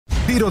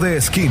Tiro de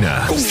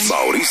Esquina con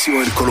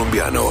Mauricio el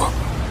Colombiano.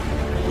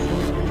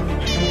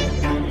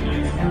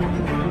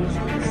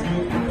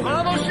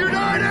 ¡Vamos, United!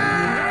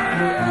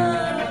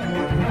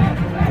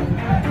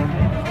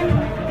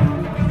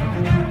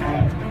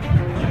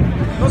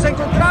 Nos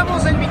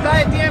encontramos en mitad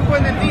de tiempo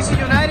en el DC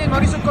United,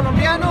 Mauricio el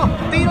Colombiano,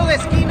 Tiro de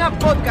Esquina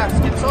Podcast,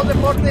 el Sol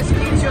Deportes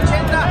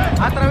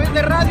 1580 a través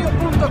de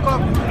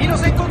radio.com. Y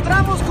nos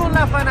encontramos con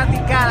la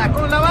fanaticada,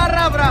 con la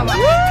barra brava.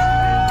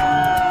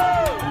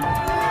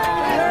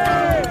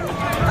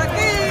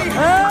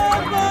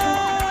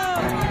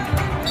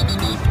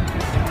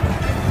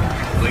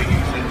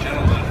 Ladies and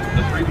gentlemen,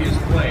 the previous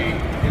play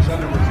is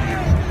under review.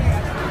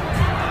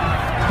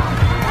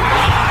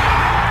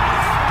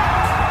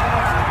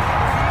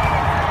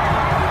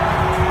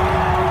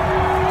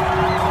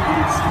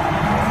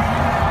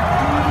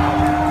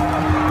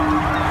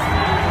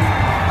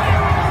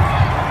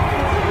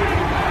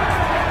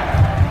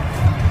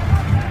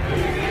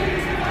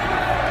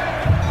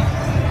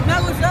 Me ha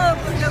gustado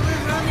porque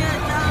Will Ronnie ha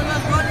echado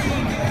los goles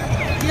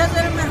y es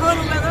el mejor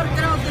jugador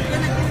creo que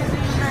tiene aquí en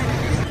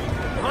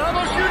United.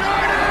 ¡Vamos, United!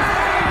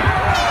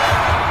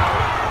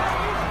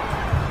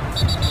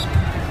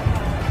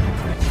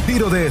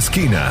 Tiro de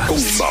Esquina con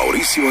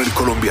Mauricio el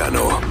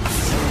Colombiano.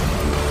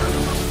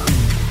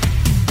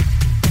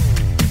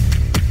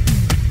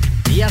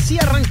 Y así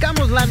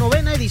arrancamos la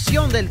 9ª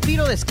edición del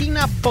Tiro de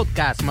Esquina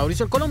Podcast.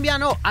 Mauricio el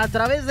Colombiano a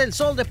través del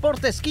Sol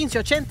Deportes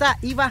 1580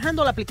 y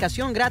bajando la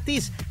aplicación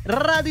gratis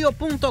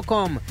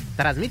radio.com,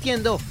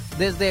 transmitiendo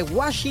desde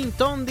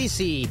Washington,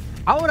 D.C.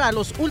 Ahora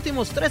los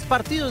últimos 3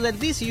 partidos del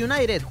DC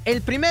United.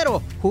 El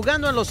primero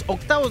jugando en los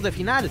octavos de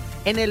final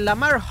en el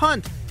Lamar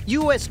Hunt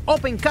US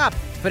Open Cup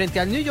frente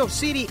al New York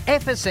City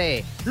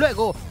FC.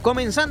 Luego,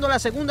 comenzando la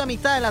segunda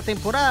mitad de la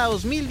temporada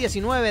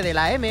 2019 de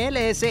la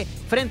MLS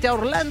frente a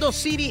Orlando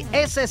City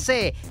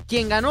SC,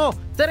 quien ganó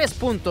 3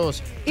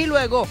 puntos. Y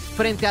luego,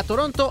 frente a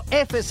Toronto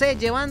FC,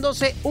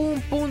 llevándose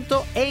 1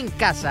 punto en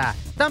casa.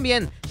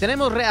 También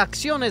tenemos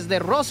reacciones de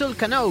Russell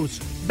Canoes,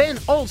 Ben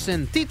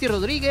Olsen, Titi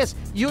Rodríguez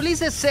y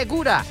Ulises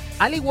Segura.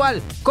 Al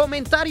igual,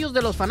 comentarios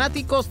de los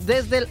fanáticos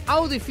desde el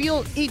Audi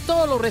Field y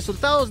todos los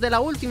resultados de la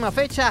última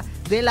fecha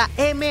de la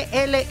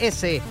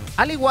MLS.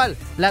 Al igual,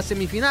 las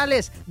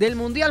semifinales del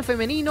Mundial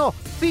Femenino,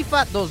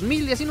 FIFA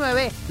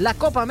 2019, la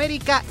Copa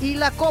América y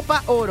la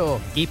Copa Oro.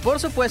 Y por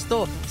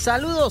supuesto,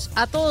 saludos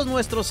a todos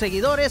nuestros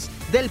seguidores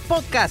del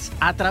podcast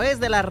a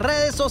través de las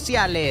redes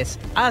sociales.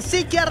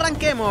 Así que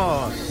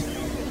arranquemos.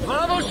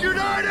 ¡Vamos,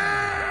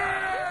 United!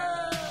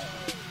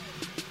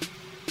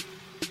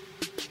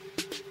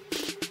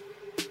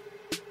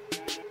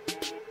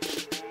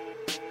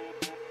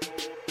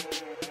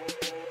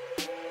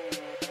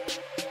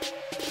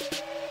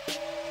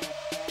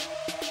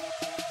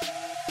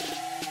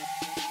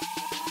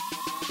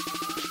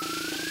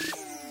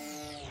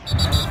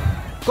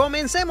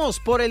 Comencemos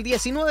por el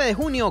 19 de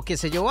junio que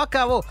se llevó a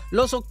cabo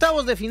los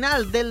octavos de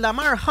final del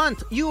Lamar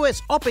Hunt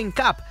US Open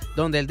Cup,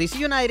 donde el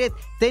DC United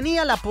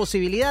tenía la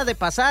posibilidad de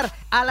pasar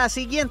a la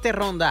siguiente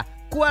ronda,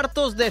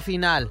 cuartos de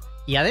final.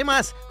 Y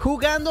además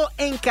jugando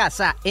en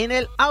casa en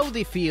el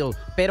Audi Field,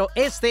 pero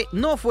este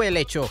no fue el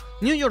hecho.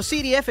 New York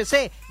City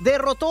FC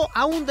derrotó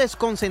a un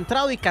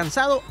desconcentrado y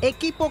cansado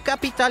equipo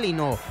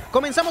capitalino.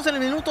 Comenzamos en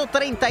el minuto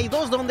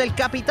 32 donde el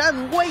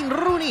capitán Wayne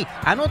Rooney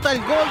anota el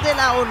gol de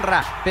la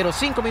honra, pero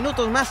 5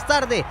 minutos más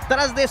tarde,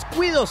 tras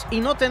descuidos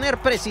y no tener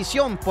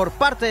precisión por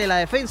parte de la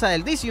defensa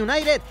del DC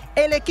United,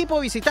 el equipo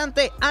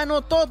visitante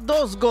anotó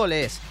 2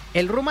 goles.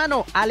 El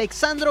rumano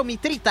Alexandro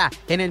Mitrita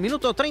en el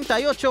minuto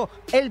 38,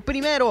 el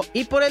primero,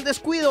 y por el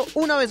descuido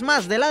una vez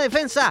más de la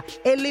defensa,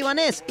 el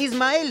libanés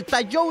Ismael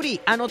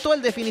Tayouri anotó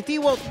el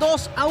definitivo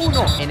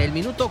 2-1 en el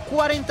minuto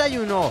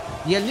 41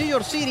 y el New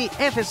York City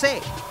FC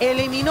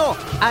eliminó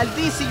al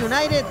DC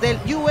United del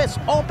US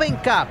Open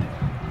Cup.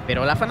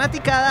 Pero la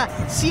fanaticada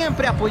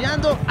siempre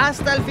apoyando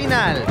hasta el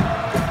final.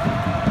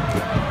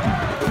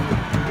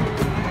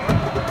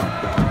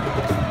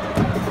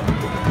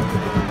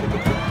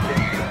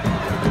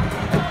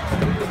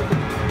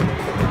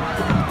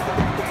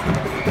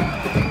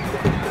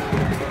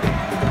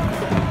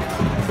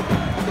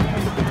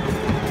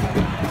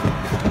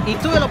 Y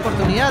tuve la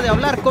oportunidad de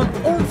hablar con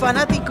un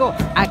fanático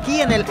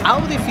aquí en el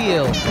Audi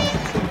Field.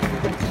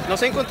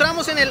 Nos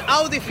encontramos en el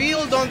Audi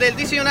Field donde el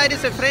DC United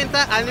se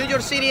enfrenta al New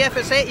York City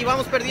FC y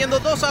vamos perdiendo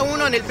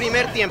 2-1 en el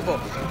primer tiempo.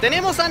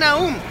 Tenemos a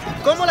Nahum.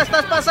 ¿Cómo la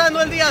estás pasando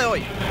el día de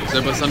hoy?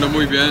 Estoy pasando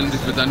muy bien,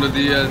 disfrutando el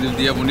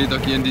día bonito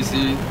aquí en DC.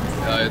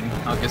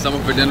 Aunque estamos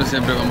perdiendo,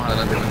 siempre vamos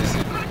adelante con DC.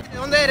 ¿De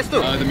dónde eres tú?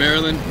 De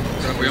Maryland,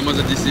 pero apoyamos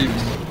a DC.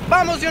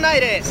 ¡Vamos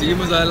United!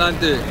 Seguimos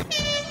adelante.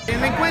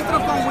 Me encuentro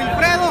con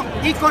Wilfredo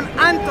y con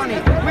Anthony.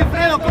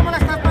 Wilfredo, ¿cómo la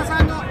estás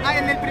pasando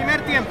en el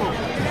primer tiempo?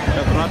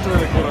 El rato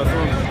de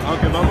corazón.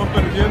 Aunque vamos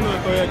perdiendo,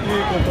 estoy aquí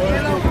con todos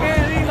estos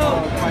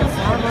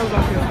paisanos,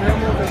 aunque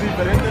estemos de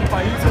diferentes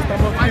países,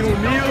 estamos aquí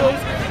unidos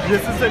y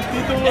ese es el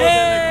título del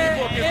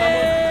equipo que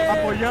estamos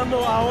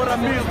apoyando ahora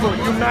mismo,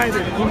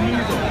 United,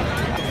 unidos.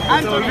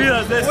 Anthony, te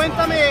olvidas de eso.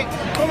 Cuéntame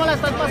cómo la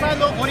estás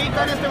pasando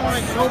ahorita en este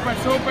momento.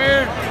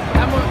 Súper.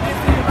 Estamos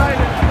DC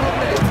United,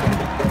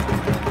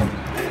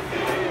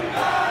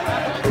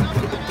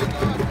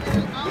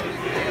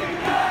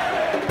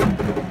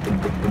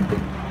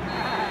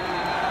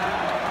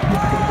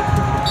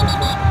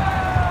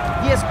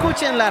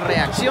 Escuchen la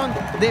reacción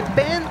de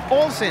Ben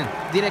Olsen,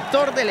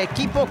 director del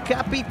equipo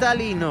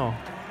capitalino.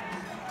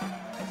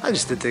 I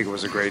just didn't think it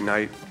was a great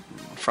night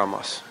from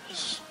us.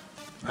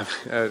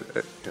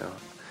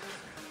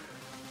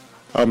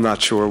 I'm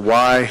not sure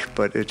why,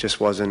 but it just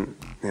wasn't,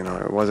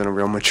 it wasn't a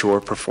real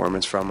mature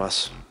performance from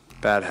us.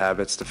 Bad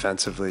habits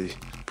defensively,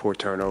 poor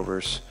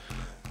turnovers.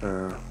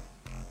 It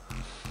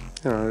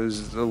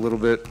was a little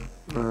bit,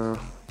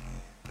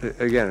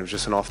 again, it was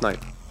just an off night.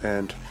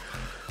 And,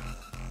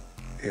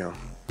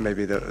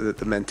 maybe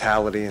the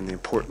mentality and the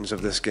importance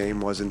of this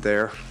game wasn't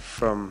there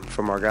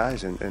from our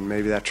guys, and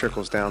maybe that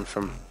trickles down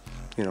from,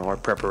 our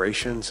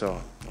preparation, so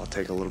I'll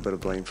take a little bit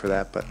of blame for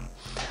that. But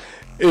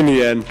in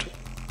the end,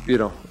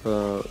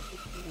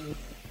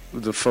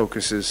 the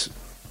focus is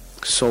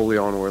solely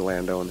on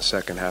Orlando in the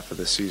second half of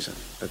the season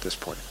at this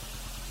point.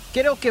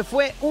 Creo que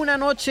fue una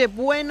noche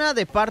buena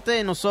de parte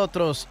de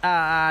nosotros.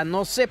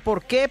 No sé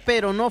por qué,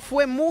 pero no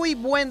fue muy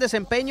buen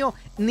desempeño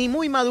ni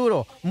muy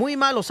maduro. Muy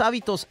malos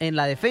hábitos en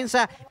la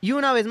defensa y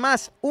una vez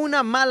más,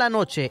 una mala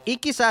noche. Y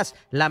quizás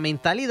la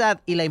mentalidad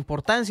y la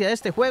importancia de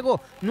este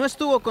juego no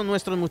estuvo con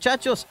nuestros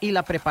muchachos y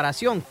la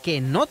preparación que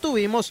no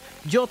tuvimos,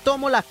 yo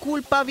tomo la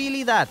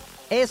culpabilidad.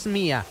 Es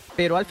mía,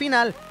 pero al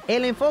final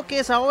el enfoque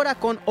es ahora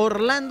con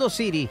Orlando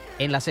City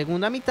en la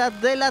segunda mitad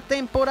de la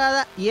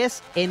temporada y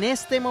es en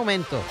este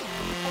momento.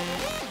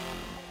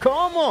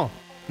 ¿Cómo?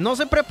 ¿No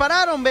se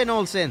prepararon, Ben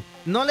Olsen?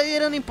 ¿No le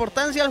dieron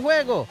importancia al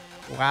juego?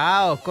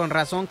 ¡Wow! Con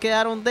razón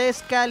quedaron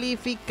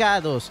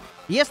descalificados.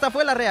 Y esta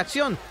fue la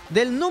reacción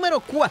del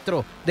número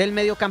 4 del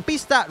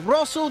mediocampista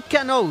Russell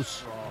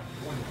Canoes.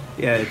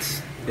 Yeah,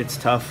 it's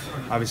tough.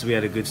 Obviously, we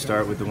had a good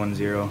start with the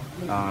 1-0.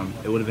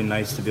 It would have been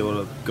nice to be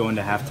able to go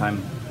into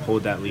halftime,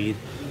 hold that lead.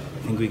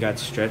 I think we got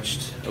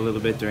stretched a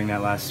little bit during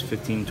that last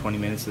 15-20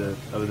 minutes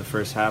of the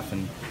first half,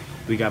 and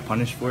we got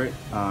punished for it.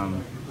 I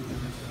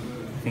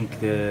think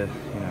the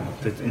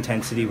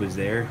intensity was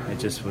there. It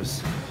just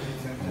was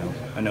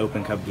an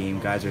Open Cup game.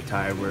 Guys are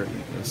tired.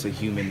 It's a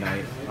humid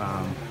night.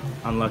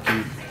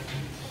 Unlucky.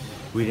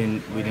 We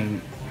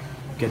didn't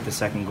get the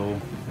second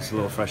goal. It's a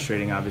little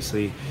frustrating,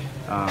 obviously.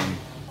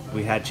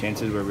 We had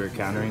chances where we were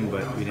countering,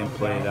 but we didn't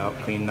play it out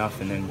clean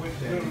enough. And then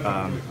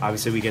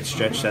obviously we get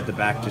stretched at the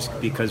back just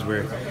because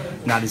we're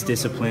not as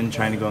disciplined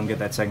trying to go and get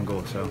that second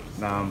goal. So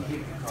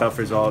tough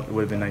result. It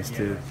would have been nice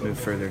to move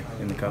further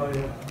in the cup.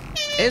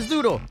 Es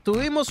duro,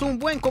 tuvimos un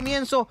buen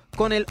comienzo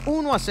con el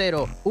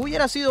 1-0.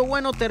 Hubiera sido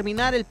bueno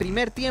terminar el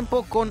primer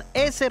tiempo con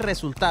ese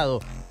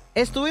resultado.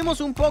 Estuvimos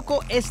un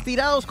poco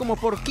estirados como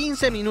por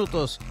 15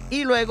 minutos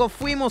y luego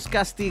fuimos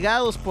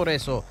castigados por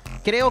eso.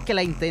 Creo que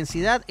la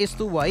intensidad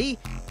estuvo ahí.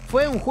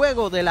 Fue un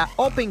juego de la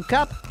Open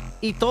Cup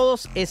y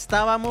todos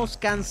estábamos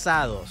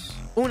cansados.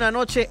 Una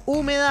noche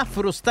húmeda,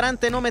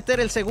 frustrante no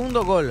meter el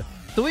segundo gol.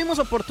 Tuvimos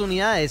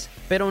oportunidades,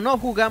 pero no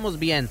jugamos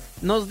bien.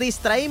 Nos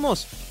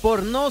distraímos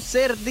por no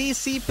ser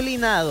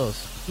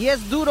disciplinados. Y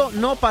es duro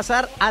no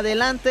pasar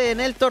adelante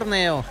en el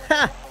torneo.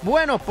 ¡Ja!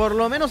 Bueno, por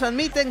lo menos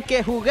admiten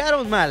que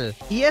jugaron mal.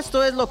 Y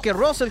esto es lo que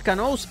Russell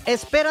Canoes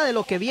espera de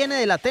lo que viene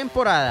de la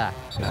temporada.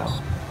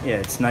 Yeah,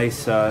 it's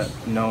nice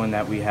knowing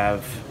that we have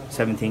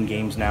 17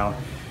 games now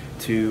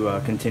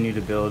to continue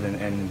to build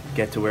and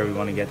get to where we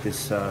want to get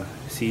this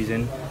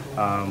season.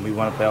 We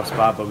want a playoff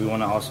spot, but we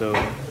want to also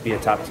be a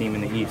top team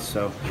in the East.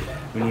 So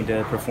we need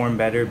to perform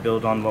better,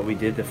 build on what we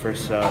did the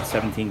first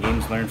 17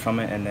 games, learn from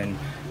it, and then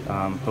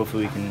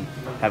hopefully we can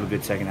have a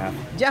good second half.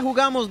 Ya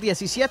jugamos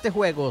 17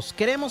 juegos.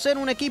 Queremos ser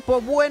un equipo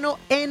bueno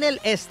en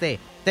el Este.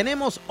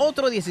 Tenemos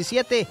otro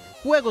 17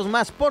 juegos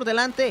más por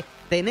delante.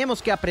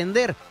 Tenemos que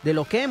aprender de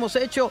lo que hemos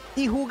hecho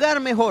y jugar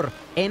mejor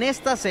en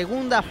esta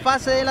segunda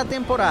fase de la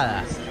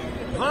temporada.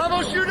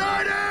 ¡Vamos,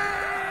 United!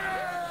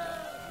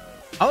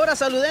 Ahora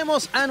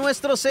saludemos a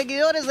nuestros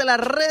seguidores de las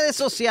redes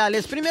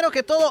sociales. Primero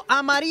que todo,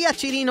 a María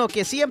Chirino,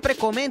 que siempre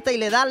comenta y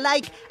le da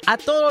like a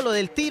todo lo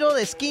del Tiro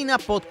de Esquina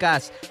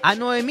podcast. A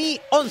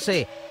Noemí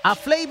 11, a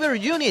Flavor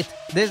Unit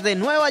desde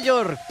Nueva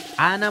York,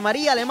 a Ana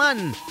María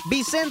Alemán,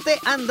 Vicente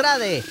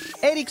Andrade,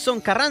 Erickson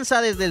Carranza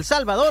desde El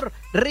Salvador,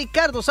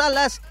 Ricardo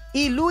Salas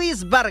y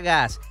Luis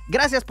Vargas.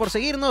 Gracias por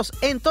seguirnos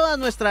en todas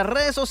nuestras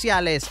redes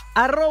sociales,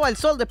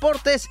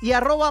 @elsoldeportes y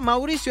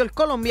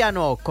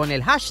 @MauricioElColombiano con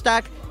el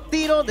hashtag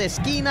Tiro de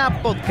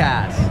Esquina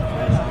Podcast.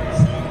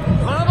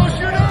 ¡Vamos,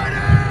 United!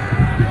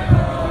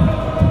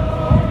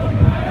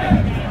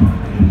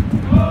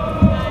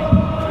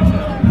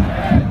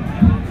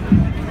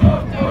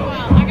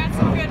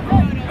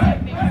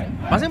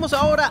 Pasemos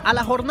ahora a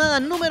la jornada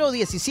número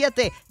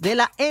 17 de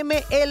la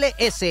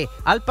MLS,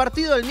 al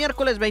partido del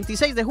miércoles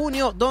 26 de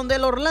junio, donde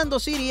el Orlando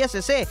City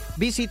SC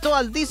visitó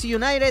al DC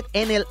United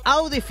en el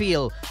Audi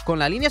Field, con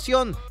la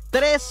alineación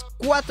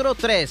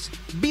 3-4-3.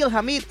 Bill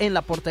Hamid en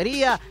la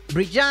portería,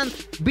 Brillant,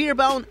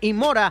 Beerbaum y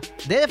Mora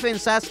de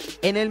defensas.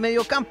 En el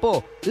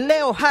mediocampo,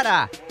 Leo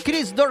Jara,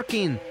 Chris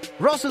Dorkin,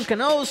 Russell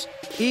Canoes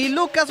y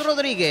Lucas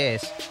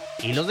Rodríguez.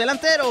 Y los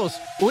delanteros,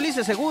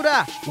 Ulises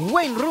Segura,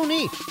 Wayne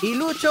Rooney y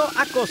Lucho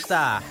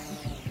Acosta.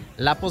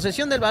 La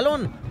posesión del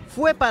balón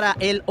fue para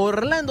el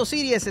Orlando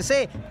City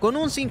SC con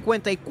un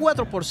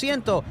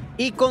 54%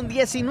 y con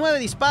 19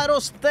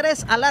 disparos,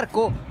 3 al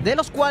arco, de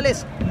los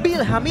cuales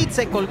Bill Hamid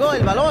se colgó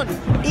del balón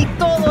y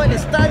todo el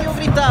estadio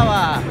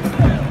gritaba.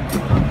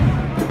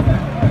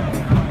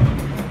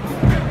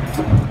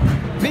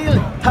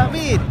 Bill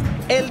Hamid.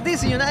 El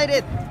DC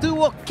United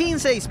tuvo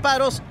 15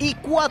 disparos y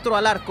 4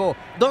 al arco,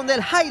 donde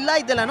el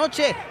highlight de la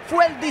noche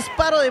fue el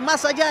disparo de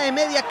más allá de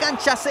media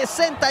cancha,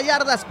 60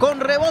 yardas con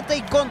rebote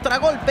y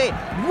contragolpe.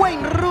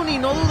 Wayne Rooney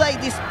no duda y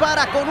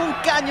dispara con un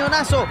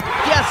cañonazo,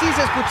 que así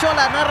se escuchó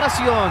la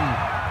narración.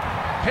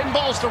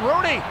 Pinballs to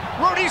Rooney.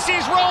 Rooney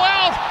sees Rowe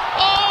out.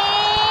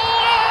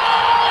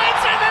 Oh,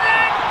 it's in the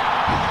net.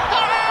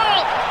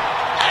 Oh,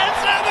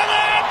 it's in the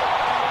net.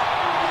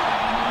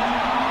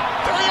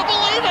 Do you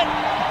believe it?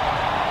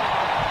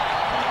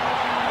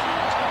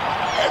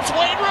 It's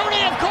Wayne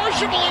Rooney, of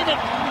course you believe it.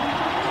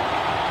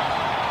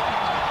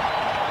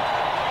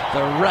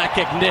 The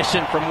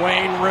recognition from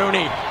Wayne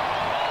Rooney.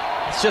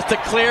 It's just a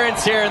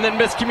clearance here and then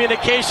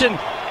miscommunication.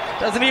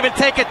 Doesn't even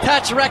take a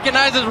touch,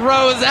 recognizes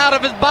Rose out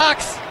of his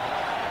box.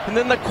 And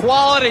then the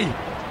quality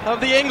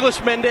of the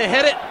Englishman to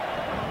hit it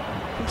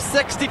from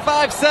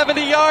 65,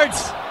 70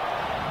 yards.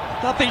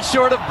 Nothing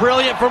short of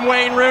brilliant from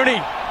Wayne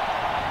Rooney.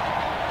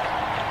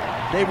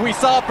 We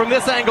saw it from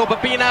this angle,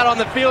 but being out on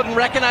the field and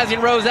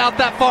recognizing Rose out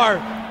that far.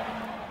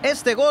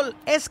 Este gol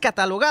es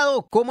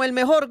catalogado como el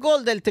mejor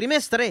gol del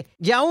trimestre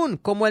y aún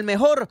como el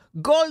mejor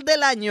gol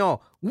del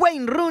año.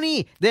 Wayne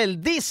Rooney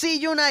del DC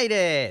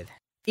United.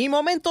 Y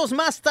momentos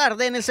más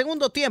tarde, en el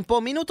segundo tiempo,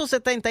 minuto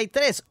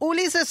 73,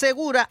 Ulises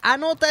Segura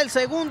anota el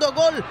segundo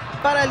gol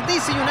para el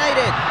DC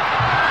United.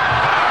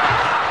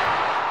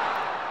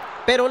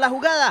 Pero la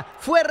jugada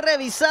fue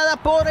revisada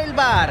por el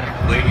VAR.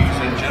 Ladies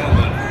and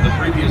gentlemen, the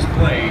previous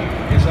play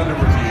is under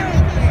review.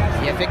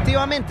 Y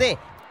efectivamente,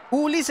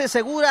 Ulises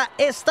Segura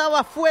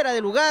estaba fuera de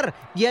lugar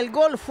y el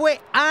gol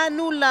fue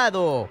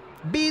anulado.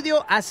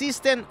 Video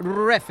Assistant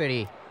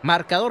Referee.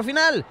 Marcador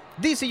final,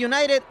 DC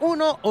United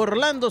 1,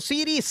 Orlando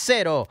City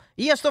 0.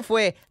 Y esto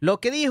fue lo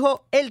que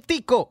dijo el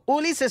tico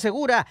Ulises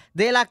Segura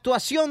de la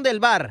actuación del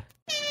VAR.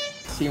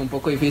 Sí, un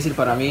poco difícil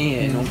para mí,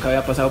 nunca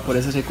había pasado por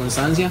esa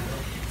circunstancia.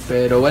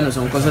 Pero bueno,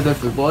 son cosas del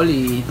fútbol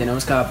y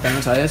tenemos que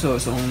adaptarnos a eso.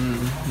 Son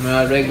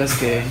nuevas reglas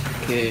que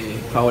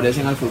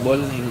favorecen al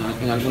fútbol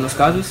en algunos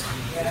casos.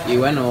 Y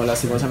bueno,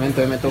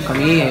 lastimosamente hoy me toca a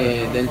mí,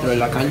 dentro de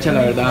la cancha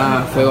la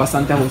verdad fue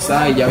bastante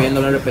ajustada y ya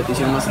viendo la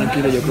repetición más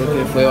tranquilo yo creo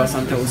que fue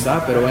bastante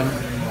ajustada, pero bueno,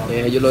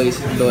 ellos lo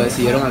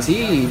decidieron así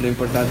y lo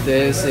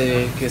importante es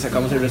que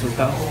sacamos el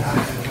resultado.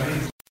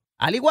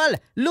 Al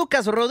igual,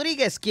 Lucas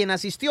Rodríguez, quien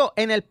asistió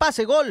en el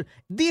pase gol,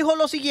 dijo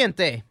lo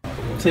siguiente.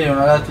 Sí,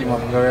 una lástima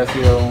porque habría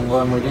sido un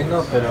gol muy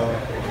lindo, pero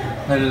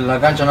en la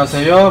cancha no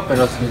se vio,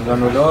 pero si lo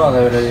anuló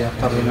debería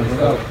estar bien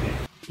anulado.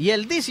 Y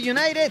el DC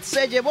United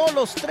se llevó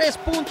los 3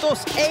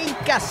 puntos en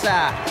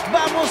casa.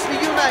 ¡Vamos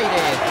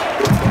United!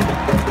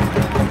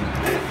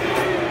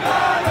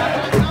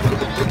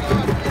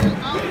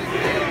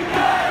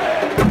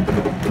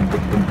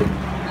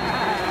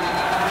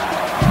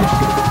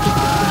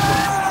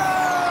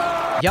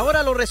 Y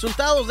ahora los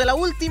resultados de la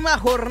última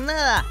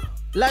jornada.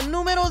 La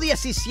número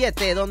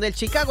 17, donde el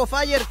Chicago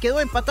Fire quedó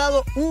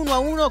empatado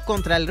 1-1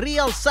 contra el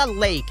Real Salt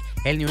Lake.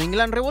 El New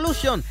England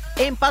Revolution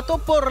empató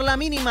por la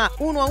mínima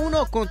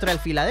 1-1 contra el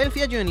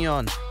Philadelphia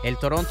Union. El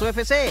Toronto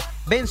FC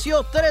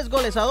venció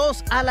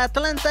 3-2 al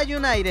Atlanta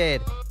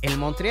United. El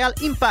Montreal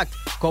Impact,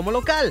 como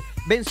local,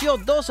 venció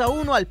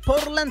 2-1 al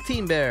Portland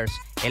Timbers.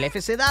 El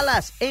FC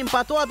Dallas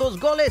empató a 2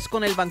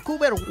 con el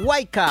Vancouver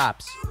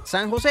Whitecaps.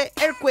 San Jose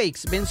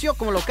Earthquakes venció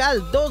como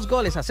local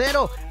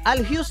 2-0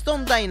 al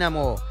Houston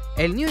Dynamo.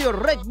 El New York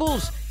Red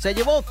Bulls se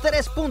llevó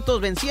 3 puntos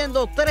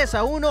venciendo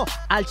 3-1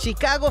 al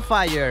Chicago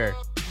Fire.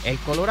 El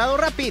Colorado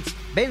Rapids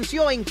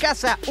venció en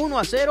casa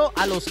 1-0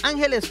 a Los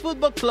Ángeles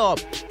Football Club,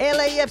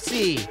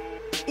 LAFC.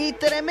 Y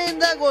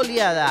tremenda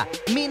goleada,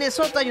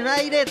 Minnesota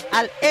United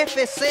al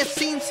FC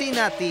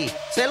Cincinnati.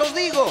 Se los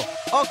digo,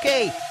 ok,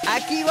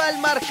 aquí va el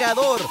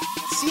marcador,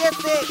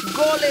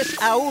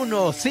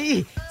 7-1,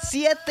 sí,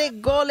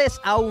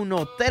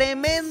 7-1,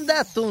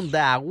 tremenda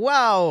tunda,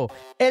 wow.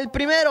 El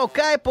primero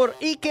cae por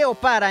Ike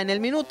Opara en el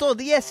minuto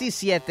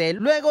 17,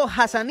 luego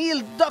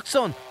Hassanil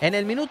Dodson en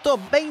el minuto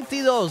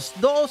 22,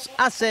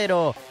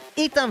 2-0.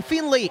 Ethan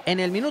Finley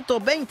en el minuto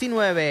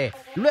 29,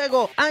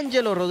 luego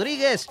Angelo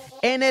Rodríguez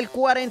en el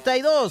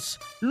 42,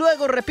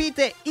 luego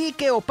repite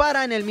Ike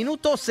Opara en el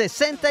minuto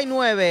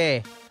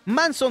 69.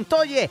 Manson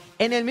Toye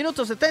en el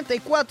minuto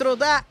 74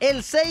 da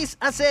el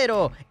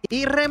 6-0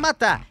 y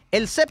remata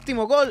el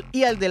séptimo gol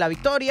y el de la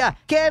victoria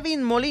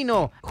Kevin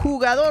Molino,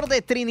 jugador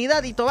de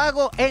Trinidad y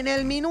Tobago, en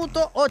el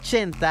minuto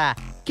 80.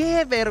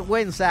 ¡Qué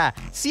vergüenza!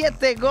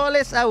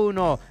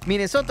 7-1.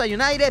 Minnesota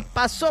United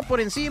pasó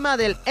por encima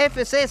del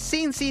FC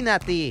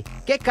Cincinnati,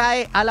 que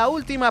cae a la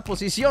última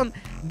posición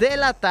de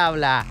la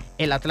tabla.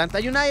 El Atlanta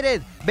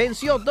United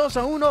venció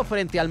 2-1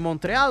 frente al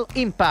Montreal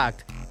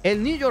Impact.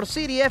 el New York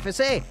City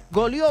FC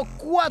goleó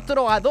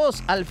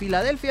 4-2 al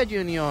Philadelphia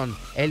Union.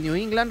 El New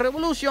England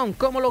Revolution,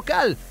 como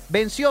local,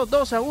 venció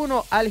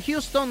 2-1 al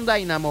Houston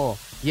Dynamo.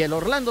 Y el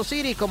Orlando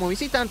City, como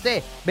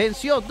visitante,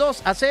 venció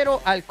 2-0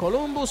 al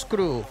Columbus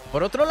Crew.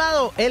 Por otro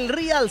lado, el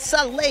Real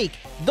Salt Lake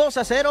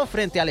 2-0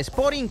 frente al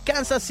Sporting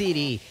Kansas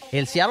City.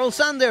 El Seattle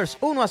Sounders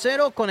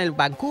 1-0 con el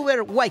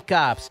Vancouver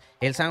Whitecaps.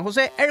 El San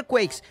Jose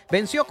Earthquakes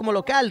venció como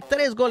local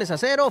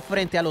 3-0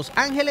 frente a Los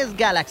Ángeles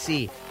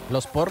Galaxy.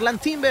 Los Portland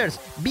Timbers,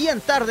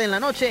 bien tarde en la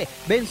noche,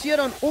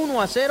 vencieron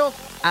 1-0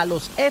 a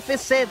los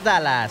FC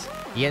Dallas.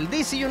 Y el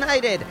DC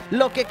United,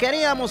 lo que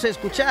queríamos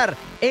escuchar,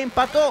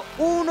 empató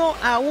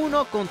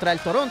 1-1 contra el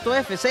Toronto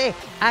FC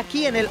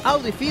aquí en el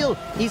Audi Field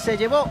y se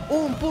llevó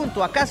un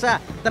punto a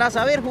casa tras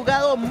haber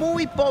jugado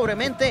muy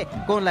pobremente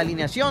con la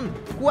alineación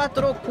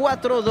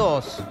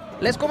 4-4-2.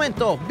 Les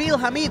comento, Bill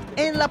Hamid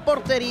en la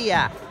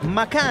portería,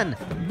 McCann,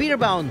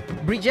 Beerbaum,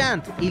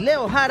 Brillant y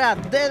Leo Jara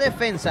de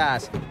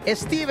defensas,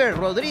 Stever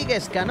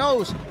Rodríguez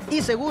Canoes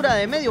y Segura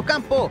de medio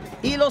campo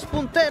y los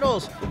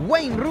punteros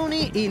Wayne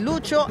Rooney y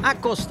Lucho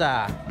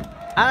Acosta.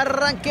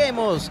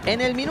 Arranquemos.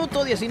 En el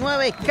minuto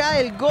 19 cae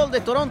el gol de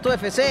Toronto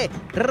FC,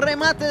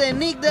 remate de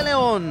Nick de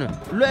León.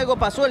 Luego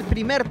pasó el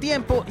primer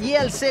tiempo y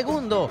el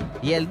segundo,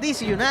 y el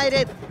DC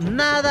United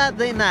nada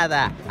de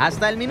nada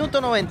hasta el minuto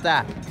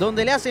 90,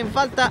 donde le hacen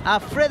falta a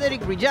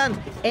Frederick Brillant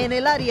en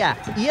el área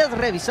y es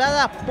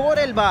revisada por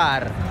el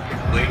VAR.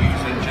 Ladies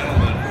and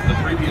gentlemen,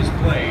 the previous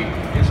play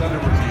is under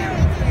review.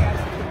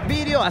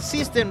 Video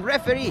Assistant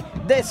Referee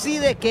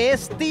decide que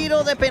es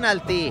tiro de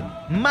penalti.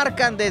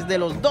 Marcan desde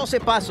los 12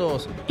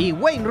 pasos y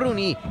Wayne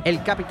Rooney,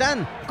 el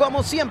capitán,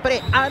 como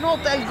siempre,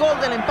 anota el gol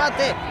del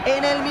empate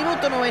en el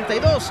minuto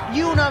 92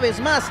 y una vez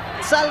más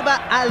salva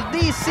al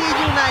DC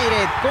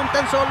United con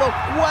tan solo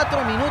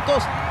 4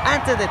 minutos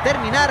antes de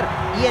terminar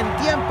y en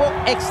tiempo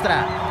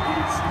extra.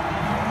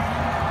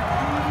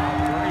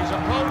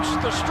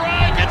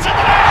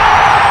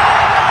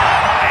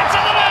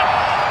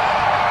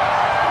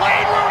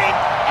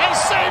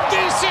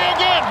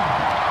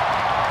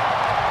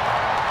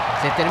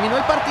 Se terminó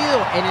el partido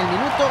en el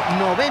minuto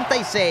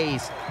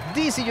 96.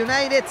 DC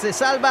United se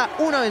salva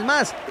una vez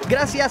más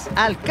gracias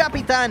al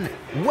capitán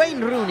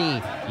Wayne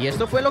Rooney. Y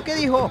esto fue lo que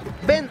dijo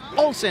Ben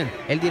Olsen,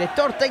 el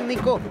director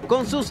técnico,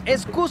 con sus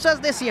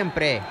excusas de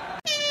siempre.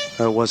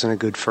 It wasn't a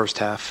good first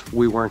half.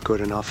 We weren't good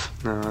enough.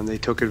 They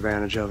took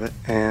advantage of it.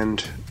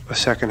 And a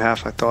second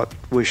half, I thought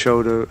we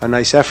showed a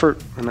nice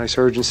effort, a nice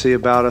urgency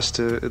about us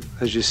to,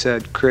 as you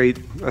said, create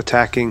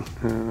attacking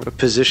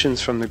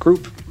positions from the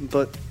group.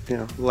 But,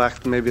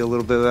 lacked maybe a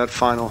little bit of that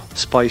final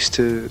spice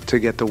to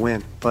get the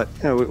win. But,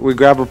 we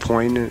grab a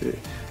point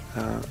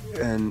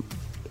and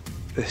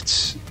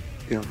it's,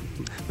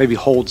 maybe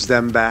holds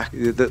them back.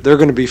 They're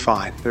going to be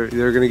fine. They're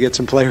going to get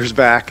some players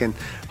back, and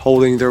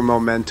holding their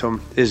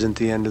momentum isn't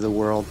the end of the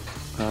world.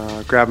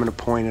 Grabbing a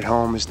point at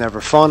home is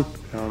never fun.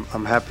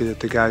 I'm happy that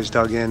the guys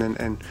dug in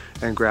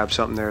and grabbed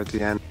something there at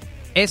the end.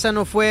 Esa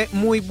no fue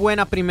muy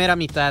buena primera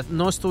mitad.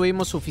 No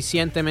estuvimos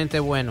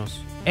suficientemente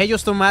buenos.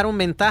 Ellos tomaron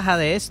ventaja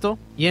de esto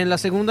y en la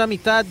segunda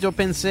mitad yo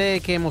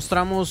pensé que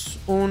mostramos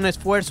un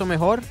esfuerzo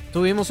mejor.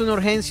 Tuvimos una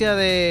urgencia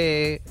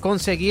de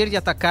conseguir y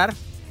atacar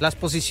las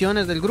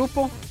posiciones del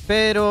grupo,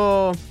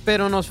 pero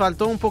nos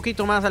faltó un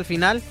poquito más al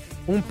final,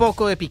 un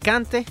poco de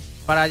picante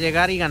para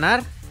llegar y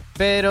ganar,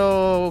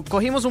 pero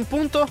cogimos un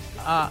punto.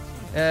 A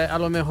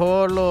lo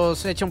mejor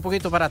los echa un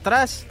poquito para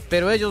atrás,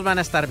 pero ellos van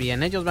a estar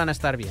bien,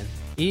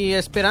 y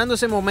esperando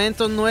ese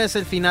momento no es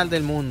el final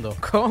del mundo.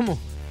 ¿Cómo?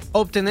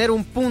 Obtener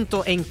un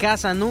punto en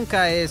casa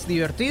nunca es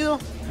divertido.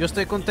 Yo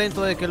estoy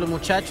contento de que los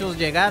muchachos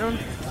llegaron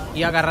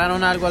y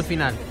agarraron algo al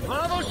final.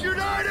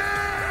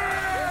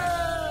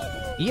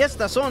 Y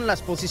estas son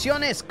las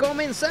posiciones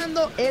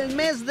comenzando el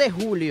mes de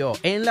julio.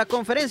 En la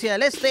Conferencia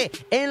del Este,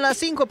 en las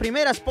 5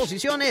 primeras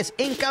posiciones,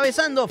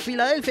 encabezando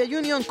Philadelphia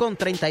Union con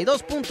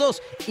 32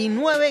 puntos y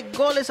 9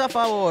 goles a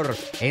favor.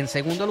 En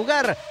segundo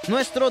lugar,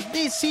 nuestro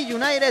DC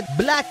United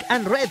Black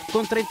and Red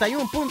con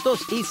 31 puntos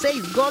y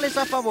 6 goles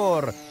a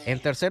favor. En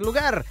tercer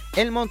lugar,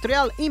 el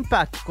Montreal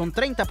Impact con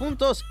 30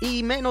 puntos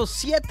y menos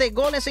 7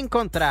 goles en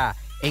contra.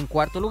 En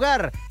cuarto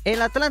lugar,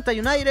 el Atlanta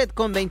United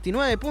con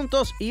 29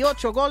 puntos y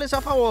 8 goles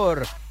a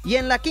favor. Y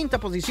en la quinta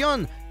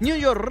posición, New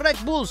York Red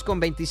Bulls con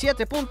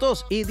 27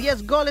 puntos y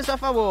 10 goles a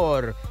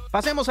favor.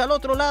 Pasemos al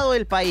otro lado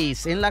del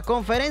país, en la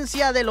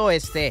Conferencia del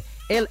Oeste.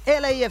 El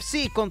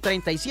LAFC con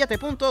 37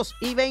 puntos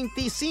y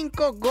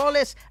 25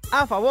 goles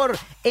a favor,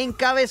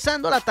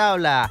 encabezando la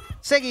tabla.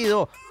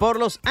 Seguido por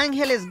Los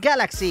Ángeles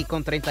Galaxy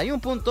con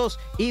 31 puntos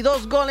y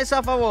 2 goles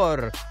a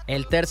favor.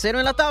 El tercero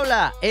en la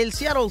tabla, el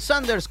Seattle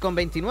Sounders con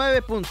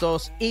 29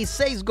 puntos y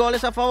 6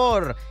 goles a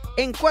favor.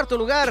 En cuarto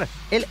lugar,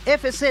 el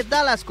FC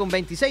Dallas con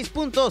 26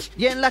 puntos.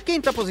 Y en la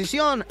quinta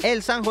posición,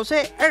 el San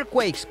José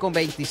Earthquakes con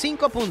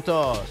 25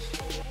 puntos.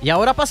 Y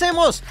ahora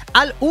pasemos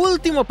al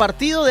último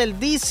partido del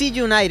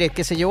DC United,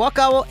 que se llevó a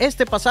cabo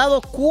este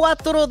pasado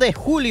 4 de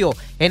julio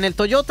en el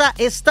Toyota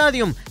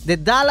Stadium de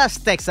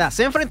Dallas, Texas.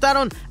 Se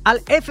enfrentaron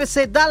al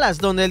FC Dallas,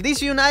 donde el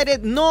DC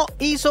United no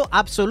hizo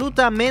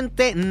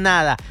absolutamente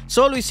nada.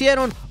 Solo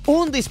hicieron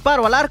un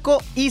disparo al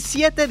arco y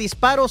 7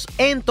 disparos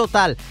en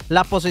total.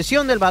 La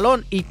posesión del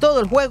balón y todo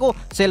el juego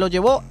se lo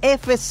llevó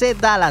FC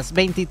Dallas.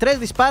 23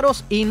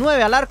 disparos y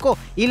 9 al arco,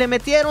 y le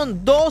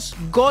metieron 2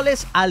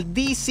 goles al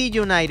DC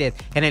United.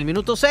 En el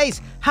minuto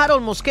 6,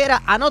 Harold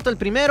Mosquera anota el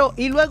primero,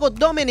 y luego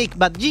Dominic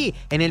Badji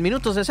en el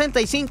minuto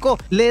 65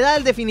 le da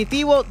el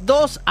definitivo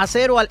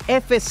 2-0 al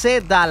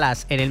FC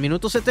Dallas. En el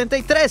minuto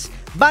 73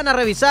 van a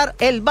revisar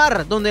el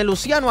VAR, donde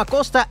Luciano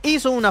Acosta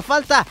hizo una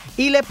falta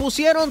y le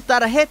pusieron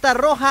tarjeta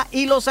roja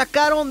y lo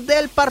sacaron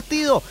del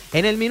partido.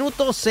 En el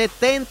minuto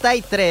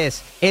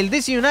 73, el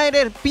DC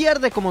United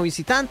pierde como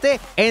visitante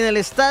en el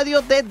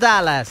estadio de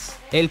Dallas.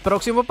 El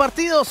próximo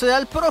partido será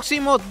el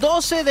próximo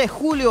 12 de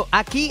julio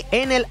aquí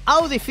en el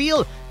Audi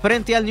Field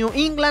frente al New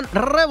England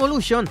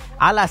Revolution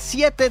a las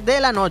 7 de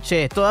la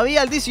noche.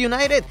 Todavía el DC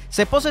United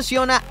se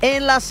posesiona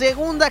en la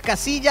segunda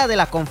casilla de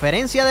la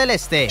Conferencia del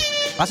Este.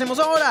 Pasemos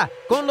ahora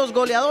con los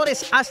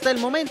goleadores hasta el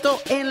momento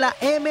en la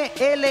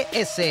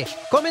MLS.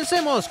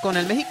 Comencemos con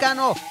el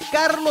mexicano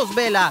Carlos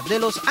Vela de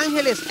Los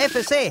Ángeles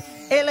FC.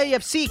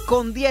 LAFC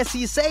con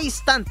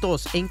 16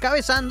 tantos,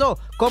 encabezando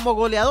como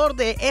goleador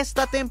de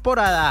esta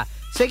temporada.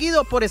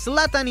 Seguido por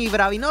Zlatan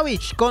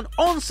Ibrahimovic con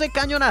 11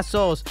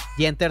 cañonazos.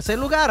 Y en tercer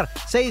lugar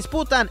se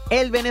disputan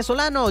el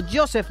venezolano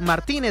Joseph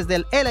Martínez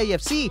del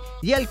LAFC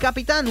y el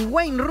capitán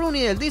Wayne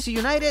Rooney del DC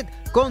United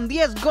con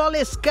 10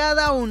 goles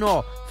cada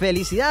uno.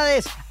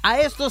 Felicidades a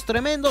estos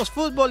tremendos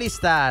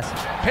futbolistas.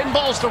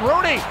 Pinballs to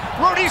Rooney.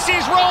 Rooney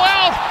sees Rowe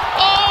out.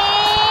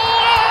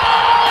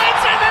 Oh,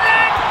 it's in the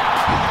net.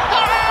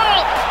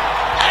 Oh,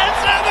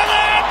 it's in the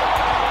net.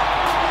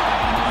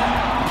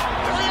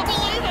 Do you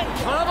believe it?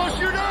 Vamos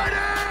United.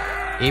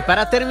 Y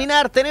para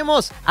terminar,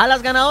 tenemos a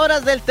las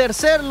ganadoras del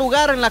tercer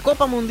lugar en la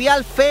Copa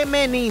Mundial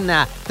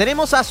Femenina.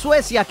 Tenemos a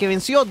Suecia, que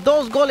venció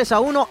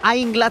 2-1 a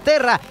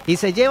Inglaterra y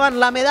se llevan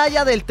la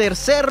medalla del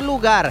tercer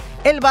lugar.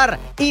 El VAR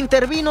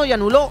intervino y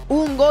anuló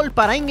un gol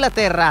para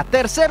Inglaterra.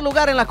 Tercer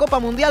lugar en la Copa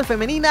Mundial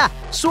Femenina,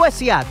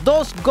 Suecia,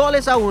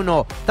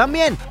 2-1.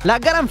 También la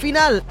gran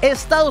final,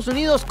 Estados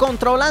Unidos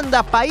contra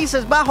Holanda,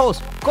 Países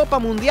Bajos, Copa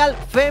Mundial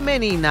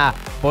Femenina.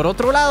 Por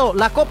otro lado,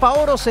 la Copa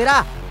Oro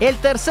será el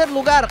tercer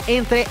lugar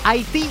entre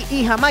Haití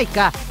y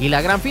Jamaica. Y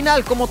la gran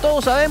final, como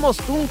todos sabemos,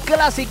 un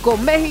clásico,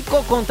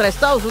 México contra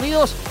Estados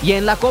Unidos. Y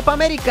en la Copa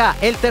América,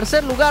 el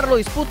tercer lugar lo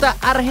disputa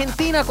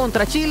Argentina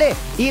contra Chile.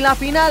 Y la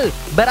final,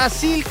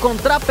 Brasil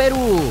contra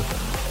Perú.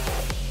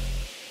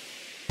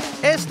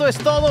 Esto es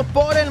todo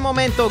por el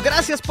momento.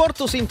 Gracias por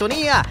tu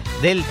sintonía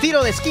del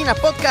Tiro de Esquina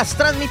Podcast,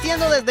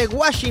 transmitiendo desde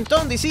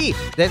Washington, D.C.,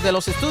 desde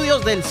los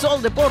estudios del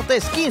Sol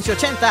Deportes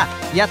 1580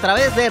 y a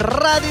través de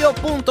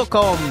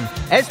radio.com.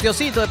 Este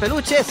osito de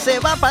peluche se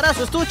va para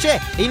su estuche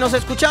y nos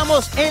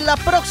escuchamos en la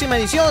próxima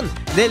edición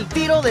del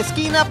Tiro de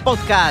Esquina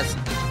Podcast.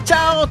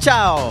 ¡Chao,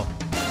 chao!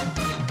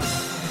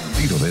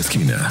 Tiro de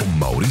Esquina con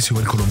Mauricio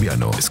el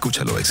Colombiano.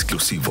 Escúchalo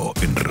exclusivo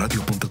en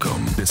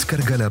radio.com.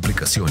 Descarga la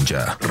aplicación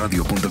ya.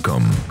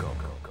 Radio.com.